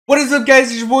What is up, guys?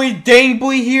 It's your boy Dang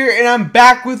Boy here, and I'm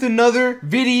back with another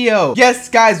video. Yes,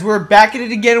 guys, we're back at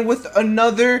it again with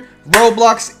another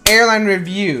Roblox Airline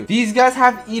review. These guys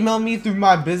have emailed me through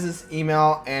my business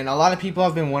email, and a lot of people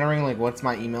have been wondering like what's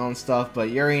my email and stuff,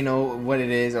 but you already know what it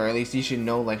is, or at least you should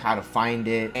know like how to find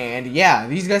it. And yeah,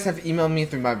 these guys have emailed me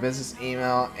through my business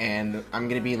email, and I'm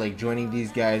gonna be like joining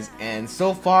these guys. And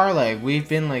so far, like, we've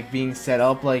been like being set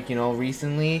up, like, you know,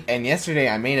 recently, and yesterday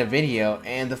I made a video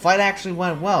and the flight actually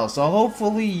went well. So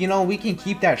hopefully, you know, we can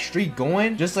keep that streak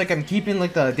going, just like I'm keeping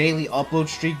like the daily upload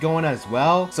streak going as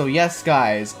well. So yes,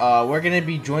 guys, we're gonna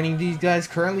be joining these guys.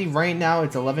 Currently right now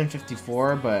it's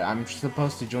 11:54, but I'm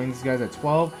supposed to join these guys at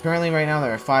 12. Currently right now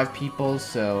there are 5 people,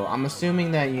 so I'm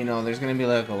assuming that, you know, there's gonna be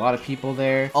like a lot of people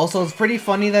there. Also, it's pretty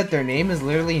funny that their name is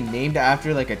literally named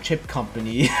after like a chip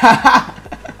company.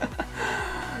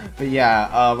 But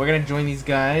yeah, we're gonna join these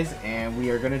guys, and we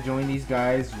are gonna join these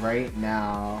guys right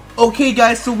now. Okay,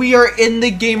 guys, so we are in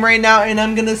the game right now, and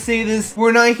I'm gonna say this: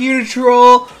 we're not here to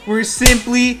troll, we're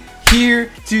simply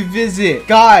here to visit.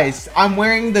 Guys, I'm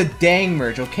wearing the Dang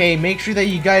merch, okay? Make sure that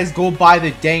you guys go buy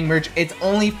the Dang merch. It's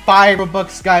only 5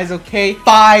 Robux, guys, okay?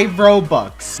 5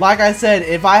 Robux. Like I said,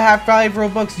 if I have 5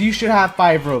 Robux, you should have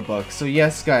 5 Robux. So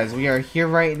yes, guys, we are here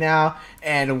right now.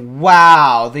 And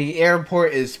wow, the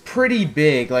airport is pretty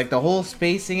big. Like, the whole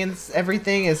spacing and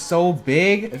everything is so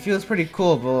big. It feels pretty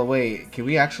cool. But wait, can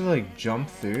we actually like jump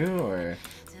through, or?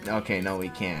 Okay, no, we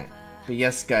can't. But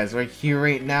yes, guys, we're here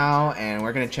right now, and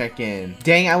we're gonna check in.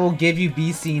 Dang, I will give you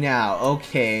BC now.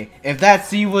 Okay, if that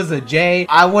C was a J,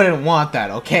 I wouldn't want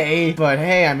that, okay? But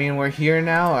hey, I mean, we're here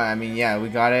now. I mean, yeah, we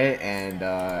got it, and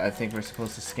I think we're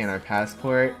supposed to scan our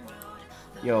passport.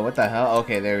 Yo, what the hell?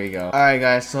 Okay, there we go. Alright,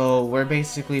 guys, so we're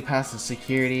basically past the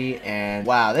security, and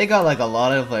wow, they got like a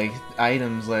lot of like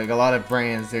items, like a lot of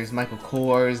brands. There's Michael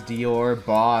Kors, Dior,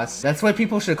 Boss. That's what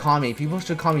people should call me. People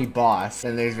should call me Boss.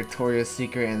 Then there's Victoria's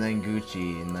Secret, and then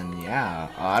Gucci, and then yeah.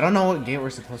 I don't know what gate we're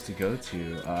supposed to go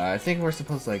to. I think we're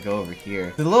supposed to like go over here.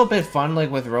 It's a little bit fun like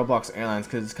with Roblox Airlines,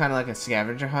 because it's kind of like a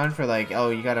scavenger hunt for like,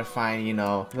 oh, you gotta find, you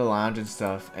know, the lounge and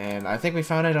stuff. And I think we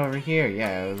found it over here.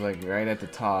 Yeah, it was like right at the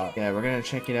top. Yeah, we're gonna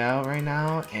check it out right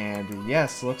now, and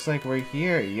yes, looks like we're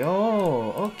here.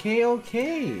 Yo,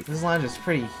 okay, this lounge is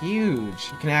pretty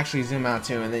huge. You can actually zoom out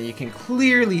too, and then you can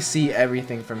clearly see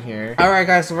everything from here. Alright,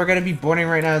 guys, so we're gonna be boarding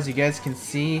right now, as you guys can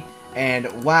see.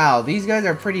 And wow, these guys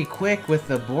are pretty quick with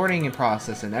the boarding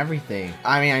process and everything.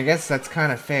 I mean, I guess that's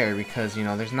kind of fair because, you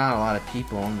know, there's not a lot of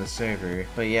people on the server.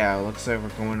 But yeah, it looks like we're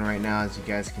going right now. As you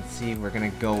guys can see, we're gonna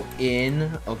go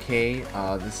in. Okay,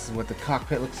 this is what the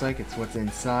cockpit looks like. It's what's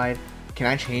inside. Can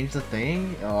I change the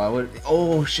thing? Oh, I would.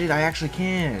 Oh shit, I actually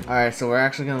can. Alright, so we're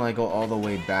actually gonna like go all the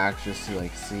way back just to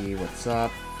like see what's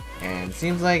up. And it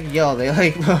seems like, yo, they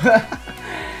like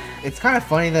it's kind of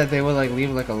funny that they would like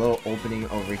leave like a little opening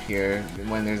over here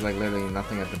when there's like literally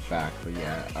nothing at the back. But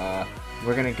yeah,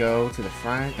 we're gonna go to the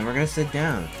front and we're gonna sit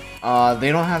down.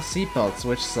 They don't have seatbelts,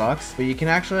 which sucks, but you can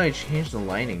actually like change the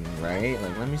lighting, right?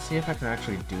 Like, let me see if I can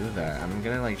actually do that. I'm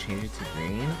gonna like change it to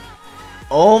green.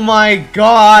 Oh my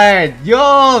god!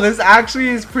 Yo, this actually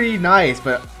is pretty nice,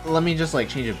 but let me just like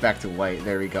change it back to white.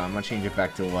 There we go. I'm gonna change it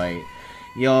back to white.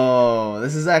 Yo,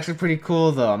 this is actually pretty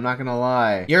cool though, I'm not gonna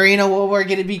lie. You already know what we're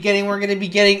gonna be getting. We're gonna be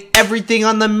getting everything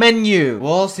on the menu.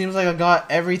 Well, seems like I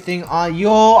got everything on.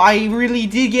 Yo, I really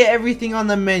did get everything on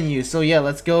the menu. So yeah,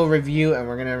 let's go review, and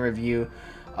we're gonna review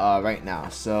right now.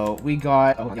 So we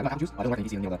got, oh, yeah, juice. I don't work in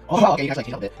PC. Oh, okay, you actually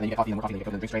change a bit. And then you get coffee, and more coffee, and you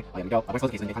get the drink tray. There we go. We're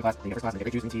supposed to get in class, then you get first class, then you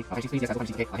get juice, green tea, fresh cheese, yes, fresh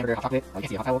cheesecake, hamburger, hot chocolate, you can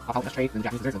see hot towel, fresh tray, then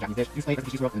Japanese desserts, and Japanese dish, juice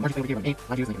plate, cheese roll, and more juice over here, and egg,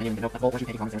 lime juice, and you can bowl, more juice,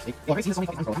 pancake, ramen, steak. Yo, I've seen this so many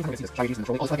times before. I've seen this. Try juice and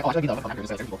trolley. Oh, so I get the hamburger,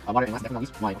 so people. Water and last second, I'll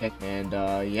use wine, okay? And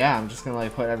yeah, I'm just gonna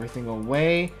like put everything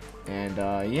away. And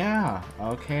yeah,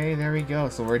 okay, there we go.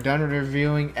 So we're done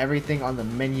reviewing everything on the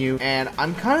menu, and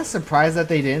I'm kind of surprised that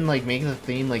they didn't like make the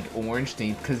theme like orange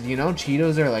themed, because you know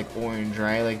Cheetos are like orange,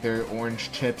 right? Like they're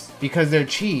orange chips because they're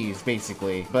cheese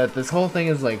basically, but this whole thing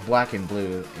is like black and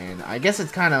blue, and I guess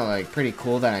it's kind of like pretty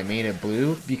cool that I made it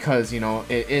blue because, you know,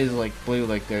 it is like blue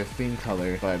like their theme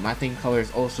color, but my theme color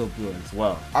is also blue as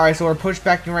well. All right, so we're push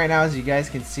backing right now, as you guys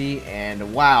can see,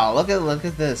 and wow, look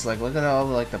at this, like look at all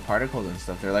like the particles and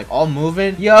stuff. They're like all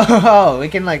moving. Yo, we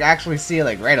can like actually see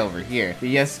like right over here. But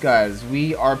yes, guys,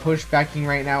 we are push backing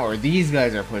right now, or these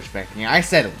guys are push backing. I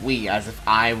said we as if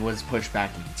I was push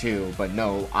backing too, but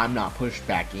no, I'm not push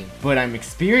backing, but I'm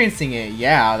experiencing it.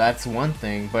 Yeah, that's one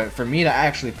thing, but for me to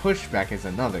actually push back is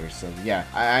another. So yeah,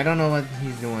 I don't know what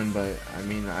he's doing, but I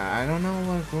mean, I don't know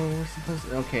what we're supposed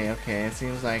to. Okay, it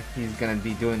seems like he's gonna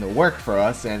be doing the work for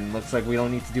us, and looks like we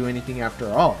don't need to do anything after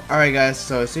all. Alright, guys,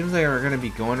 so it seems like we're gonna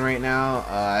be going right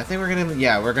now. I think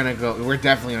we're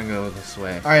definitely gonna go this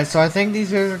way. Alright, so I think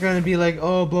these guys are gonna be like,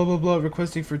 oh, blah blah blah,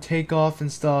 requesting for takeoff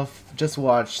and stuff. Just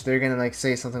watch, they're gonna like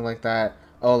say something like that.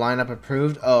 Oh, lineup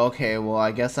approved? Oh, okay, well,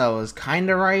 I guess I was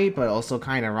kinda right, but also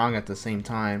kinda wrong at the same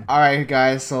time. Alright,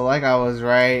 guys, so like I was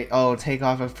right. Oh,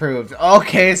 takeoff approved.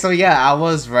 Okay, so yeah, I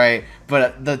was right.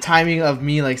 But the timing of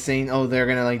me like saying, oh, they're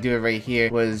gonna like do it right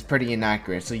here was pretty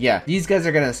inaccurate. So yeah, these guys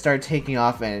are gonna start taking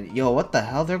off, and yo, what the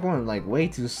hell? They're going like way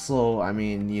too slow. I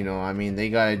mean, you know, they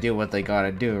gotta do what they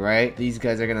gotta do, right? These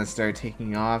guys are gonna start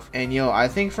taking off. And yo, I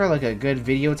think for like a good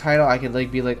video title, I could like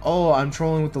be like, oh, I'm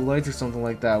trolling with the lights or something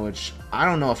like that, which I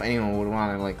don't know if anyone would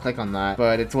want to like click on that,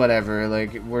 but it's whatever.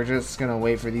 Like, we're just gonna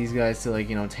wait for these guys to like,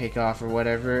 you know, take off or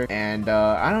whatever. And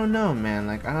I don't know, man.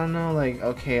 Like, I don't know. Like,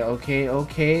 okay,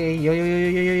 yo,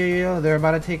 they're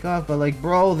about to take off, but like,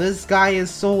 bro, this guy is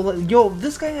so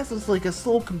this guy has like a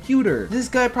slow computer. This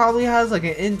guy probably has like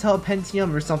an Intel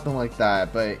Pentium or something like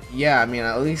that. But yeah, I mean,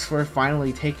 at least we're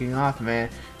finally taking off,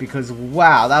 man, because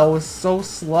wow, that was so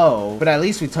slow. But at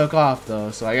least we took off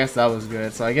though, so I guess that was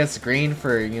good. So I guess green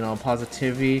for, you know,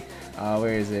 positivity.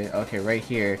 Where is it? Okay, right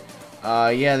here.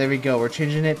 Yeah, there we go. We're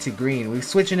changing it to green. We're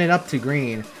switching it up to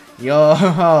green.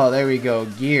 Yo, there we go.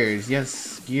 Gears.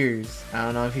 Yes, gears. I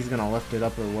don't know if he's gonna lift it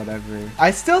up or whatever.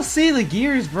 I still see the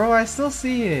gears, bro. I still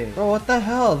see it. Bro, what the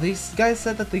hell? These guys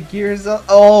said that the gears up.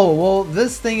 Oh, well,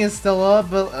 this thing is still up,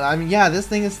 but I mean, yeah, this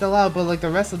thing is still out, but like the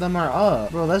rest of them are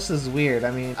up. Bro, that's just weird.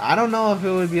 I mean, I don't know if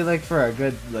it would be like for a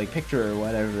good like picture or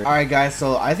whatever. Alright, guys,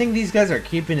 so I think these guys are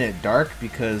keeping it dark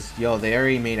because, yo, they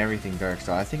already made everything dark.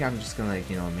 So I think I'm just gonna like,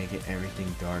 you know, make it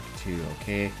everything dark too,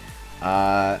 okay?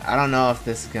 I don't know if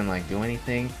this is gonna like do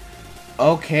anything.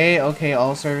 Okay,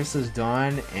 all services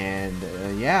done, and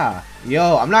yeah.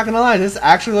 Yo, I'm not gonna lie, this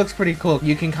actually looks pretty cool.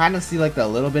 You can kind of see like the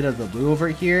little bit of the blue over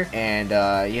here, and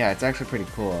yeah, it's actually pretty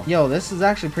cool. Yo, this is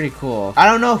actually pretty cool. I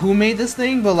don't know who made this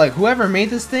thing, but like whoever made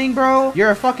this thing, bro,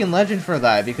 you're a fucking legend for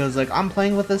that, because like I'm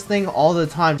playing with this thing all the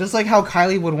time, just like how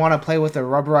Kylie would want to play with a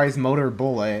rubberized motor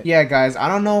bullet. Yeah, guys, I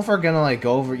don't know if we're gonna like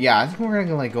go over. Yeah, I think we're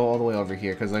gonna like go all the way over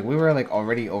here, because like we were like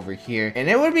already over here, and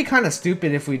it would be kind of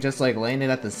stupid if we just like landed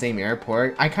at the same airport.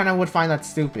 I kind of would find that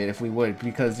stupid if we would,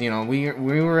 because you know we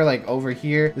were like over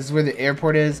here. This is where the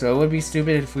airport is, so it would be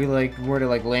stupid if we like were to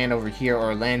like land over here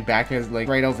or land back as like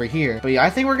right over here. But yeah, I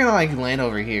think we're gonna like land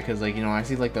over here, because like, you know, I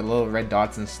see like the little red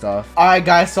dots and stuff. Alright,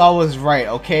 guys, so I was right.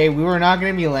 Okay, we were not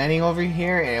gonna be landing over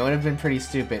here, and it would have been pretty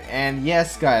stupid. And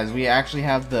yes, guys, we actually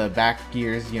have the back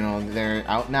gears, you know, they're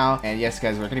out now. And yes,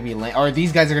 guys, we're gonna be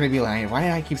these guys are gonna be landing. Why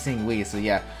did I keep saying we? So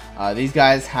yeah, these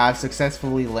guys have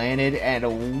successfully landed,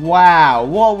 and wow,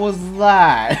 what was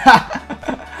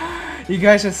that? You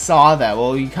guys just saw that.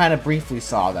 Well, you kind of briefly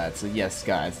saw that. So yes,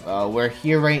 guys, we're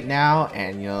here right now,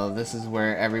 and you know, this is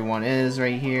where everyone is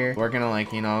right here. We're gonna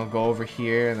like, you know, go over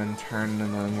here and then turn,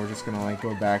 and then we're just gonna like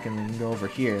go back and then go over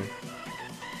here.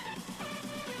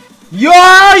 Yo,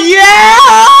 yeah!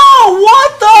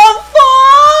 What the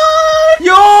fuck?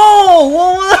 Yo,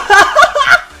 what was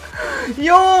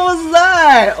Yo, what was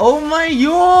that? Oh my,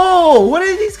 yo, what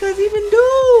did these guys even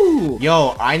do?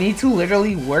 Yo, I need to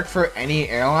literally work for any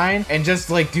airline and just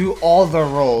like do all the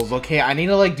roles, okay? I need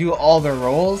to like do all the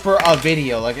roles for a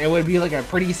video. Like, it would be like a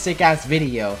pretty sick ass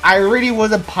video. I already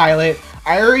was a pilot.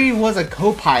 I already was a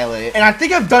co-pilot, and I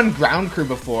think I've done ground crew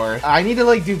before. I need to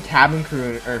like do cabin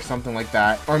crew or something like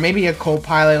that, or maybe a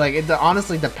co-pilot. Like, it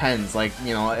honestly depends. Like,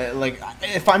 you know, like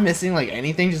if I'm missing like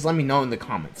anything, just let me know in the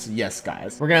comments. Yes,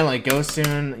 guys, we're gonna like go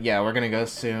soon. Yeah, we're gonna go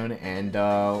soon, and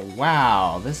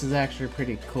wow, this is actually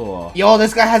pretty cool. Yo,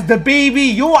 this guy has the baby.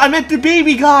 Yo, I meant the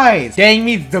baby, guys. Dang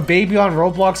me, the baby on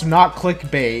Roblox, not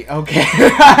clickbait. Okay.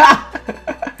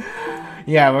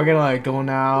 Yeah, we're gonna like go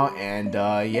now, and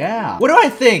yeah. What do I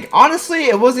think? Honestly,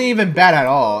 it wasn't even bad at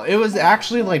all. It was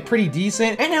actually like pretty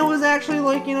decent, and it was actually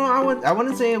like, you know, I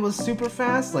wouldn't say it was super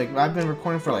fast. Like, I've been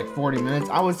recording for like 40 minutes.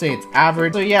 I would say it's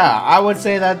average. So yeah, I would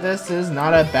say that this is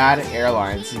not a bad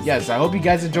airline. So yes, I hope you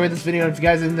guys enjoyed this video. If you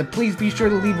guys didn't, please be sure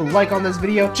to leave a like on this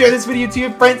video, share this video to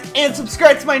your friends, and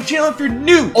subscribe to my channel if you're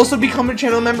new. Also, become a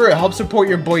channel member. It helps support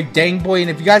your boy Dang Boy, and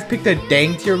if you guys picked a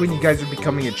Dang tier when you guys are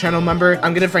becoming a channel member,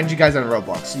 I'm gonna friend you guys on Roblox.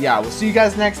 So yeah, we'll see you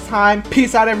guys next time.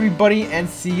 Peace out, everybody, and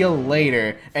see you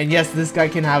later. And yes, this guy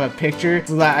can have a picture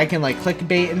so that I can like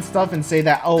clickbait and stuff and say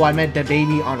that, oh, I meant the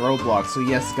baby on Roblox. So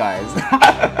yes, guys.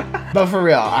 But for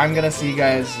real, I'm gonna see you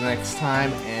guys next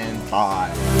time, and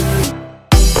bye.